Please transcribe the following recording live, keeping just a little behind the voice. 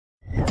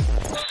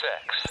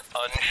Sex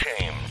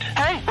Unshamed.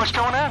 Hey, what's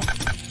going on?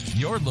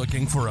 You're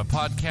looking for a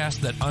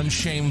podcast that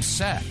unshames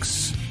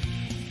sex.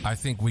 I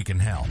think we can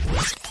help.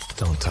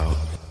 Don't talk,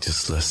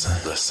 just listen.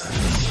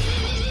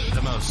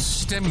 The most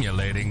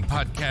stimulating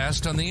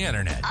podcast on the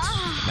internet.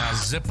 Now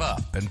zip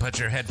up and put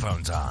your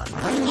headphones on.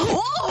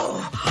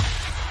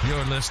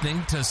 You're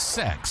listening to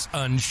Sex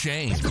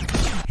Unshamed.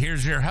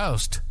 Here's your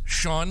host,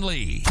 Sean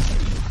Lee.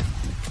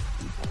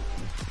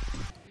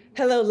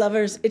 Hello,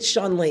 lovers. It's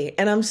Sean Lee,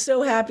 and I'm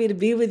so happy to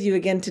be with you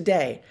again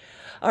today.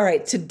 All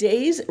right,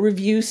 today's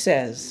review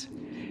says,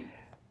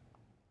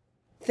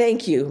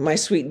 thank you, my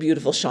sweet,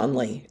 beautiful Sean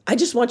Lee. I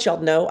just want y'all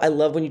to know I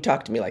love when you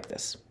talk to me like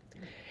this.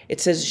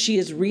 It says, she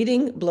is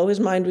reading Blow His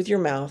Mind with Your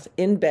Mouth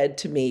in bed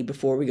to me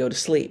before we go to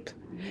sleep.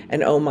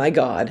 And oh my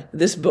God,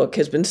 this book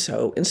has been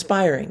so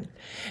inspiring.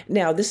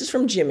 Now, this is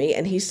from Jimmy,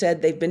 and he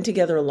said they've been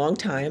together a long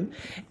time,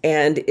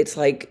 and it's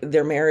like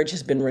their marriage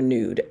has been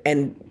renewed.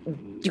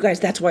 And you guys,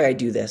 that's why I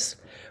do this,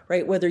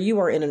 right? Whether you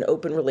are in an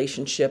open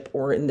relationship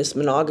or in this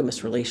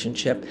monogamous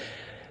relationship,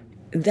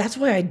 that's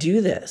why I do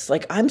this.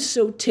 Like, I'm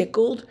so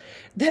tickled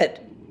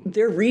that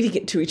they're reading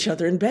it to each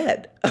other in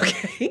bed,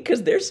 okay?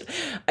 Because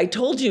I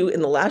told you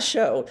in the last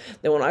show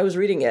that when I was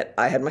reading it,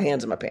 I had my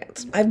hands in my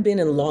pants. I've been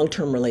in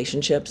long-term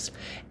relationships,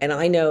 and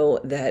I know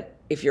that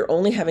if you're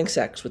only having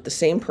sex with the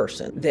same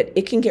person, that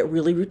it can get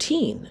really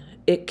routine.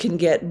 It can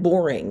get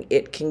boring.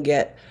 It can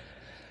get,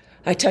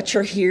 I touch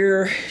her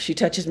here, she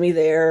touches me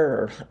there,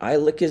 or I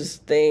lick his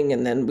thing,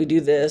 and then we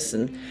do this.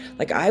 And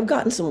like, I've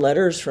gotten some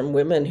letters from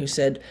women who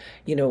said,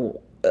 you know,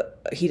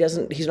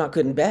 he's not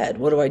good in bed.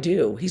 What do I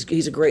do?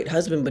 He's a great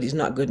husband, but he's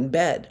not good in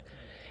bed.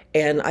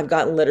 And I've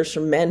gotten letters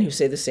from men who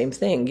say the same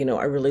thing. You know,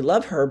 I really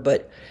love her,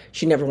 but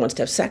she never wants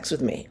to have sex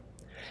with me.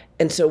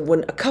 And so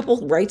when a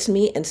couple writes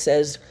me and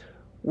says,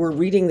 we're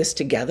reading this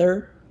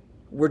together,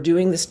 we're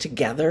doing this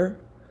together,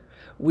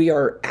 we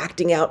are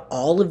acting out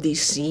all of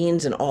these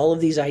scenes and all of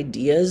these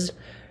ideas,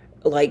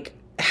 like,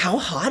 how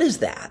hot is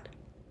that?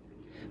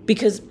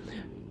 Because,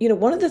 you know,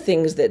 one of the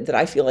things that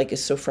I feel like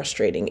is so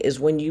frustrating is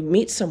when you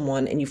meet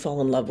someone and you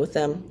fall in love with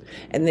them,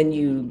 and then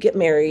you get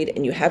married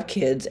and you have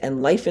kids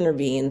and life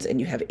intervenes and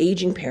you have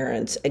aging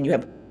parents and you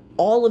have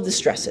all of the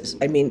stresses.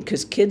 I mean,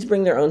 because kids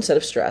bring their own set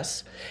of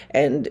stress,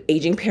 and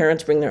aging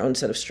parents bring their own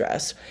set of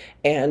stress,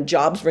 and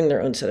jobs bring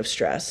their own set of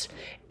stress.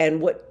 And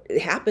what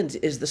happens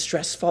is the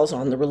stress falls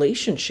on the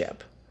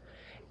relationship.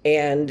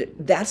 And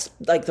that's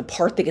like the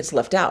part that gets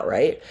left out,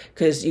 right?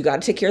 Because you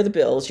got to take care of the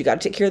bills, you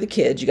got to take care of the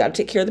kids, you got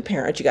to take care of the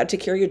parents, you got to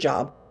take care of your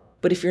job.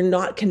 But if you're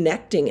not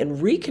connecting and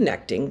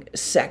reconnecting,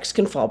 sex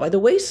can fall by the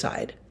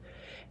wayside.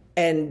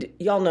 And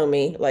y'all know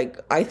me, like,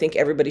 I think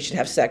everybody should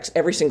have sex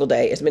every single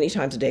day, as many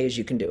times a day as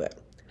you can do it.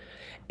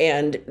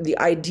 And the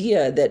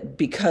idea that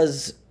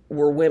because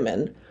we're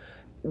women,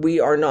 we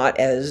are not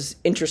as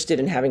interested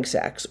in having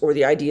sex, or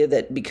the idea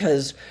that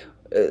because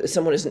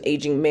someone is an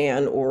aging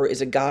man or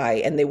is a guy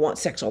and they want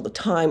sex all the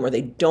time, or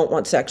they don't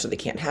want sex, or they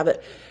can't have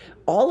it,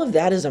 all of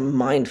that is a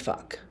mind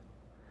fuck,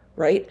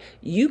 right?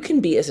 You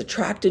can be as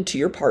attracted to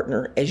your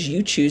partner as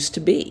you choose to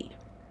be.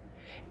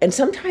 And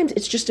sometimes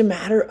it's just a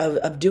matter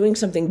of doing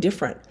something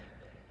different.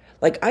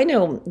 Like, I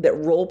know that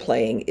role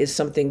playing is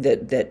something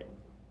that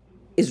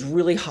is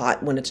really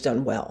hot when it's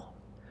done well.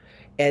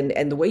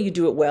 And the way you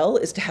do it well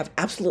is to have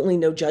absolutely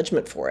no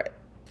judgment for it.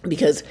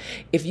 Because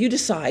if you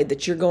decide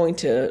that you're going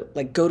to,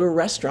 like, go to a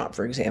restaurant,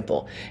 for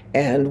example,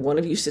 and one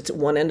of you sits at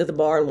one end of the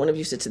bar and one of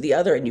you sits at the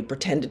other, and you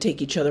pretend to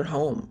take each other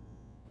home,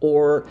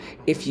 or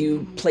if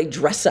you play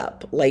dress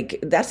up, like,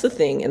 that's the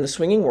thing in the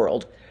swinging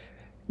world.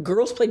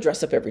 Girls play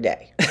dress up every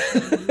day.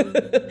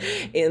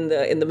 In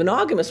the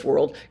monogamous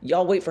world,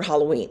 y'all wait for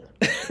Halloween.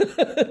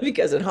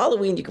 Because in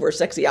Halloween, you can wear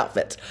sexy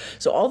outfits.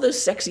 So all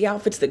those sexy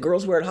outfits that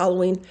girls wear at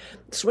Halloween,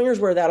 swingers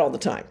wear that all the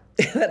time.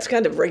 That's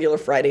kind of regular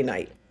Friday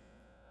night.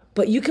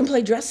 But you can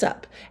play dress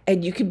up,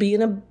 and you could be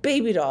in a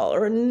baby doll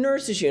or a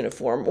nurse's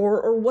uniform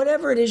or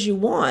whatever it is you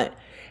want,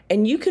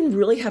 and you can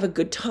really have a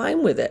good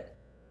time with it.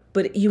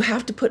 But you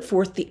have to put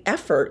forth the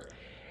effort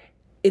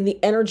in the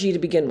energy to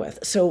begin with.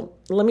 So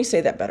let me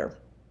say that better.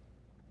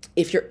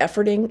 If you're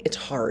efforting, it's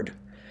hard.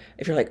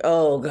 If you're like,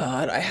 oh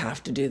God, I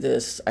have to do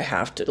this, I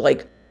have to,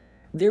 like,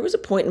 there was a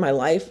point in my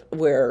life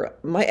where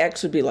my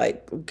ex would be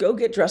like, go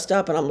get dressed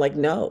up. And I'm like,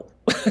 no,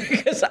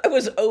 because I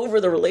was over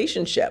the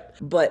relationship.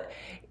 But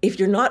if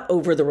you're not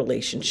over the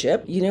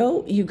relationship, you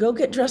know, you go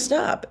get dressed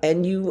up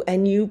and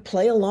you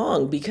play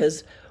along,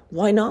 because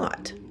why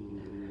not?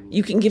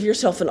 You can give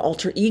yourself an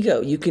alter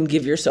ego. You can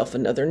give yourself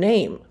another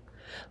name.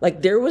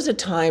 Like, there was a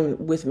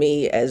time with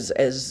me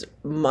as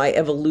my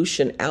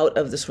evolution out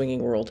of the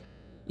swinging world,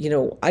 you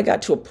know, I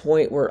got to a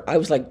point where I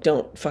was like,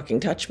 don't fucking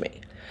touch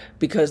me,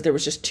 because there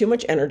was just too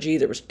much energy.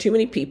 There was too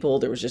many people.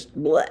 There was just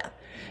blah.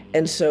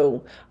 And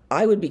so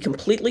I would be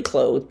completely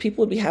clothed.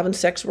 People would be having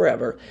sex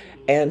wherever.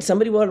 And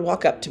somebody would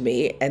walk up to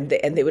me and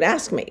they would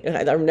ask me,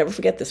 and I'll never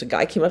forget this. A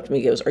guy came up to me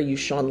and goes, are you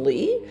Sean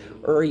Lee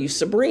or are you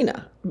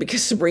Sabrina?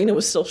 Because Sabrina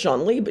was still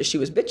Sean Lee, but she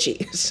was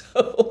bitchy.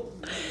 So,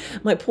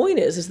 My point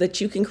is that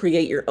you can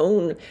create your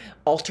own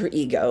alter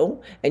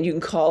ego and you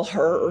can call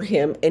her or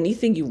him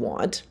anything you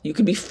want. You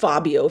could be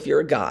Fabio if you're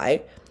a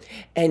guy.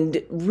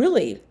 And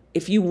really,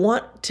 if you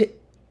want to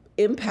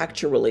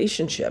impact your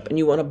relationship and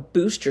you want to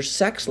boost your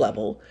sex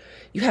level,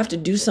 you have to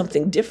do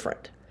something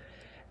different.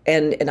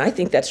 And I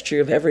think that's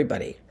true of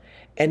everybody.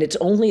 And it's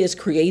only as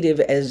creative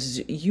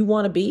as you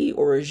want to be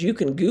or as you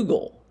can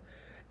Google.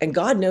 And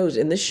God knows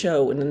in this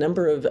show, in the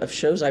number of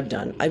shows I've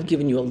done, I've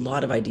given you a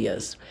lot of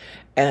ideas.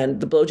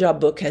 And the Blowjob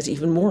book has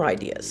even more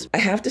ideas. I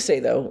have to say,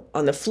 though,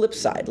 on the flip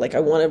side, like I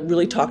want to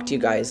really talk to you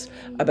guys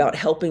about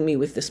helping me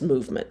with this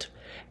movement.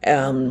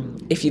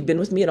 If you've been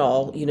with me at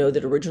all, you know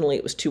that originally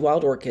it was Two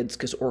Wild Orchids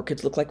because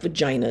orchids look like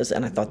vaginas.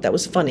 And I thought that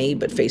was funny,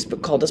 but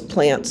Facebook called us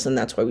plants, and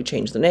that's why we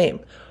changed the name.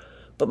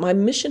 But my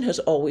mission has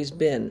always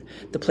been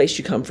the place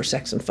you come for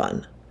sex and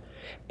fun.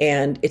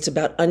 And it's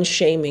about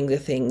unshaming the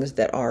things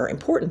that are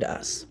important to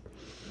us.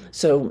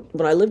 So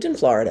when I lived in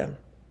Florida,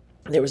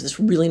 there was this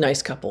really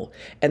nice couple,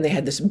 and they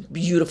had this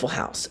beautiful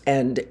house,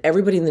 and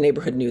everybody in the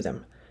neighborhood knew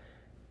them.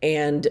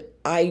 And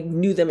I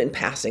knew them in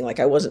passing, like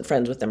I wasn't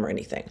friends with them or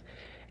anything.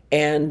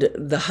 And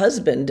the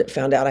husband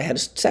found out I had a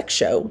sex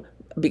show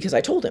because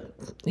I told him.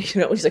 He's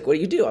like, what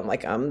do you do? I'm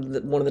like, I'm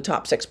one of the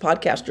top sex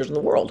podcasters in the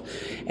world.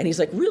 And he's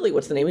like, really?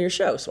 What's the name of your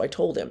show? So I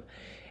told him.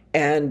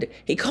 And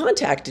he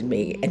contacted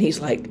me, and he's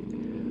like,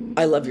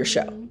 I love your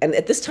show. And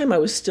at this time I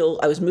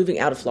was moving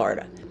out of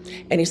Florida.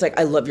 And he's like,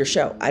 I love your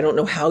show. I don't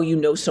know how you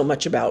know so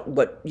much about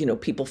what,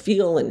 people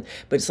feel,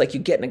 but it's like you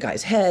get in a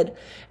guy's head.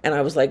 And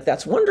I was like,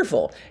 that's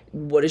wonderful.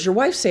 What does your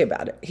wife say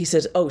about it? He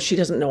says, oh, she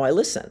doesn't know I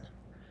listen.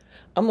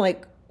 I'm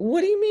like,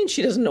 what do you mean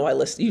she doesn't know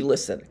you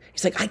listen?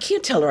 He's like, I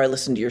can't tell her I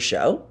listen to your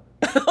show.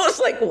 I was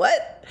like,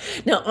 what?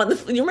 Now,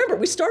 you remember,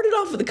 we started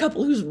off with a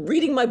couple who's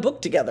reading my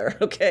book together,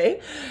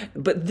 okay?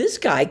 But this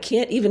guy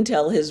can't even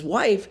tell his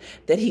wife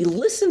that he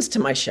listens to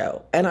my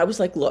show. And I was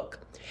like, look,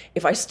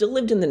 if I still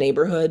lived in the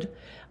neighborhood,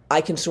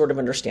 I can sort of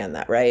understand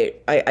that,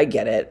 right? I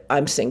get it.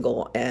 I'm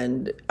single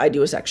and I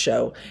do a sex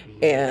show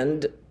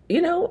and,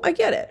 I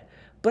get it.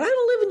 But I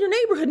don't live in your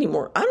neighborhood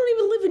anymore. I don't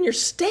even live in your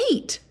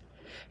state.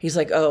 He's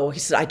like, he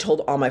said, I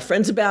told all my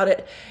friends about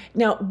it.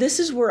 Now, this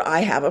is where I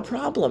have a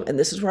problem, and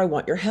this is where I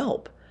want your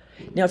help.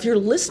 Now, if you're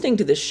listening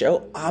to this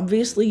show,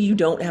 obviously you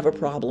don't have a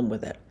problem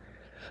with it.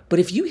 But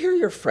if you hear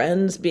your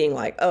friends being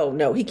like, oh,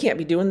 no, he can't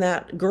be doing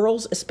that,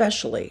 girls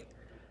especially,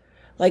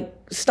 like,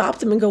 stop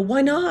them and go,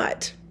 why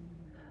not?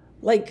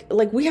 Like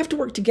we have to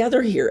work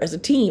together here as a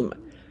team.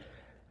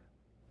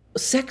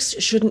 Sex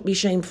shouldn't be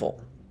shameful.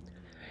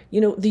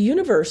 The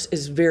universe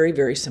is very,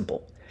 very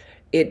simple.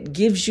 It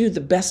gives you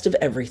the best of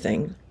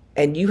everything,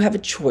 and you have a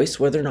choice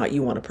whether or not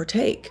you want to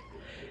partake.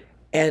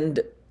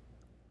 And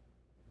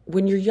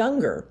when you're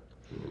younger,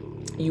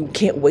 you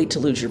can't wait to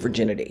lose your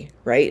virginity,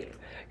 right?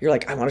 You're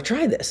like, I want to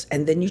try this.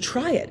 And then you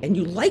try it, and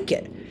you like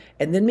it.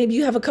 And then maybe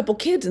you have a couple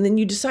kids, and then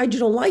you decide you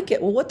don't like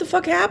it. Well, what the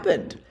fuck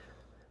happened?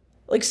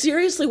 Like,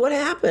 seriously, what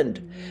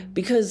happened?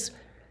 Because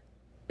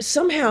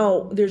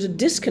somehow there's a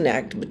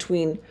disconnect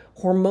between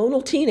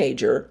hormonal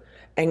teenager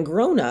and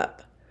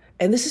grown-up.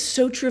 And this is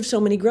so true of so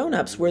many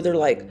grown-ups where they're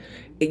like,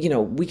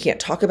 we can't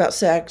talk about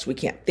sex. We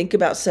can't think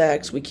about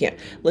sex. We can't.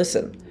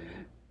 Listen,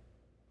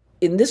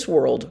 in this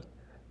world,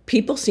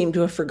 people seem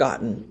to have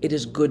forgotten it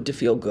is good to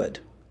feel good.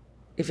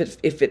 If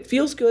it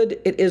feels good,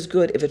 it is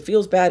good. If it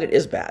feels bad, it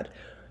is bad.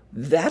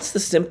 That's the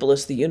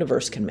simplest the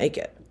universe can make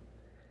it.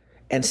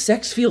 And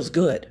sex feels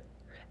good.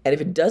 And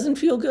if it doesn't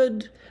feel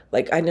good,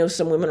 like I know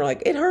some women are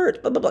like, it hurts,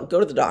 blah, blah, blah, go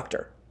to the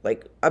doctor.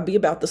 Like, I'd be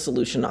about the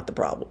solution, not the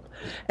problem.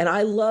 And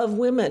I love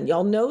women.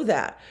 Y'all know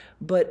that.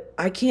 But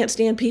I can't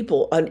stand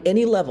people on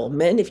any level.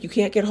 Men, if you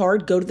can't get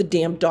hard, go to the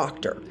damn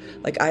doctor.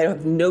 Like, I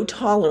have no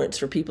tolerance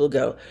for people who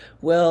go,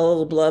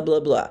 well, blah, blah,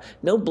 blah.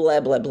 No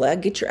blah, blah, blah.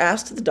 Get your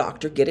ass to the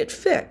doctor. Get it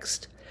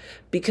fixed.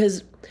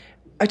 Because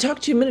I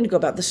talked to you a minute ago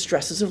about the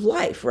stresses of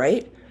life,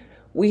 right?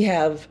 We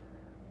have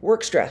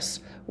work stress.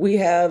 We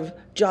have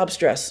job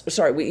stress.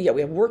 We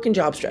have work and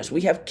job stress.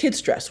 We have kid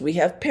stress. We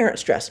have parent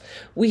stress.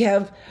 We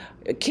have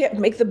can't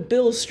make the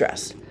bills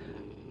stress.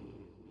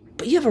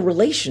 But you have a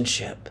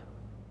relationship.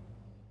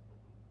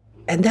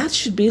 And that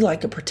should be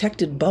like a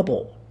protected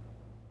bubble.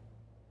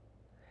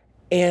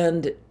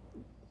 And,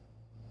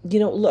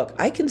 look,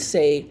 I can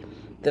say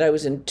that I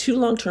was in 2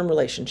 long-term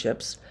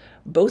relationships,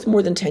 both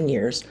more than 10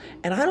 years,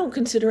 and I don't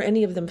consider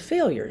any of them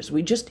failures.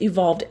 We just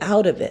evolved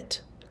out of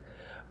it.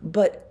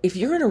 But if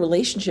you're in a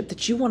relationship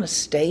that you want to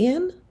stay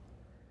in,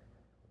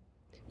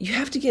 you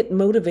have to get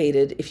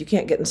motivated if you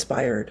can't get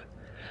inspired.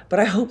 But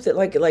I hope that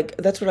like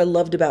that's what I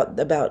loved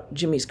about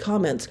Jimmy's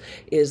comments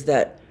is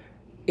that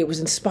it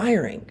was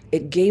inspiring.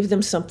 It gave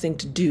them something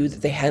to do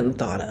that they hadn't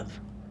thought of.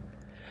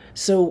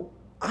 So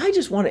I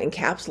just want to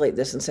encapsulate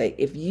this and say,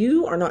 if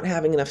you are not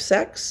having enough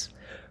sex,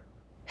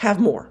 have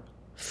more.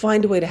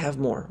 Find a way to have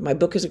more. My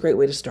book is a great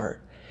way to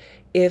start.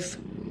 If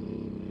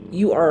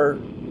you are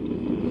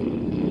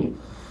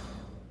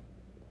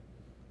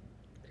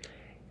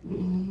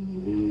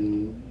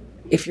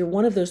If you're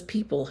one of those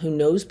people who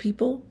knows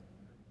people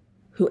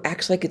who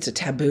acts like it's a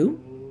taboo,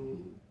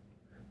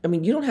 I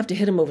mean, you don't have to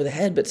hit him over the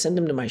head, but send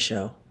him to my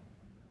show,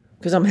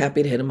 because I'm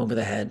happy to hit him over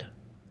the head.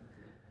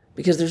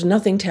 Because there's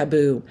nothing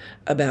taboo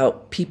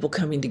about people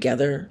coming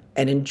together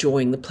and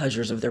enjoying the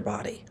pleasures of their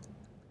body.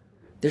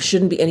 There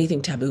shouldn't be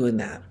anything taboo in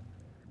that.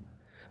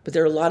 But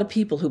there are a lot of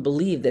people who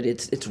believe that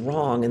it's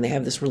wrong, and they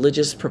have this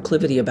religious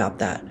proclivity about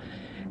that.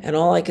 And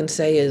all I can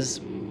say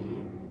is,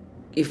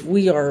 if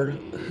we are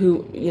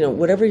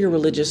whatever your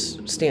religious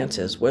stance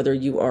is, whether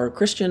you are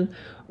Christian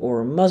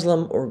or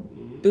Muslim or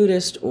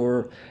Buddhist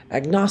or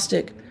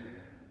agnostic,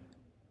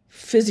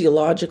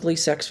 physiologically,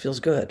 sex feels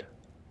good.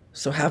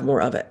 So have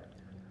more of it.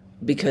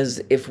 Because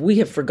if we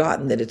have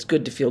forgotten that it's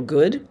good to feel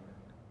good,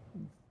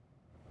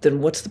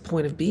 then what's the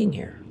point of being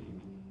here?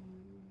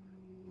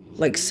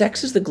 Like,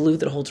 sex is the glue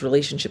that holds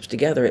relationships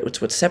together.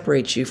 It's what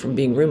separates you from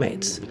being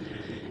roommates.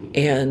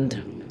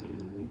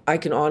 And I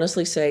can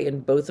honestly say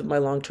in both of my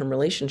long-term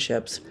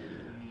relationships,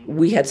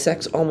 we had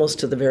sex almost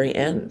to the very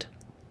end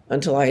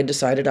until I had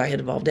decided I had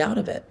evolved out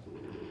of it.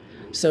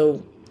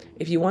 So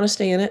if you want to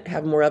stay in it,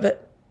 have more of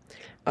it.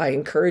 I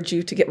encourage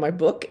you to get my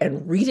book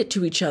and read it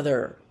to each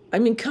other. I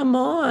mean, come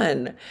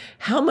on.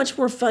 How much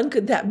more fun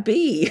could that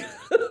be?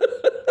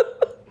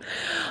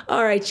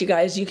 All right, you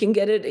guys, you can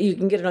get it. You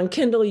can get it on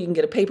Kindle. You can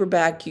get a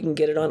paperback. You can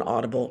get it on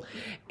Audible.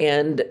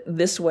 And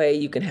this way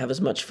you can have as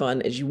much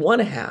fun as you want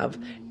to have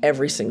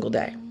every single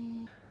day.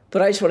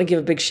 But I just want to give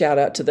a big shout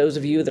out to those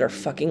of you that are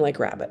fucking like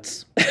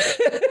rabbits.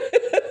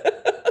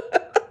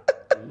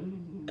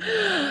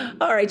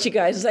 All right, you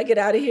guys, as I get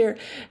out of here,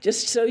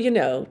 just so you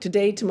know,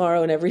 today,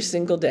 tomorrow, and every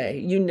single day,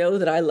 you know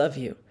that I love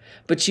you.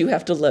 But you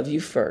have to love you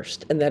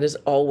first. And that is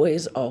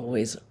always,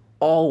 always,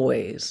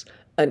 always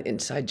an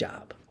inside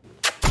job.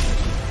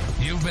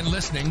 You've been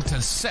listening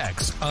to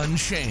Sex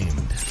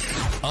Unshamed.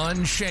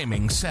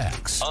 Unshaming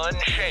sex.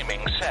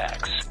 Unshaming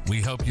sex.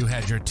 We hope you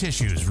had your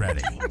tissues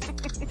ready.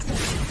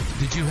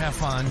 Did you have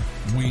fun?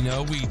 We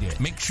know we did.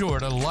 Make sure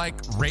to like,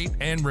 rate,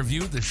 and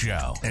review the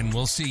show. And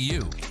we'll see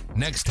you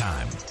next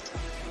time.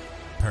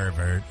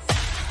 Pervert.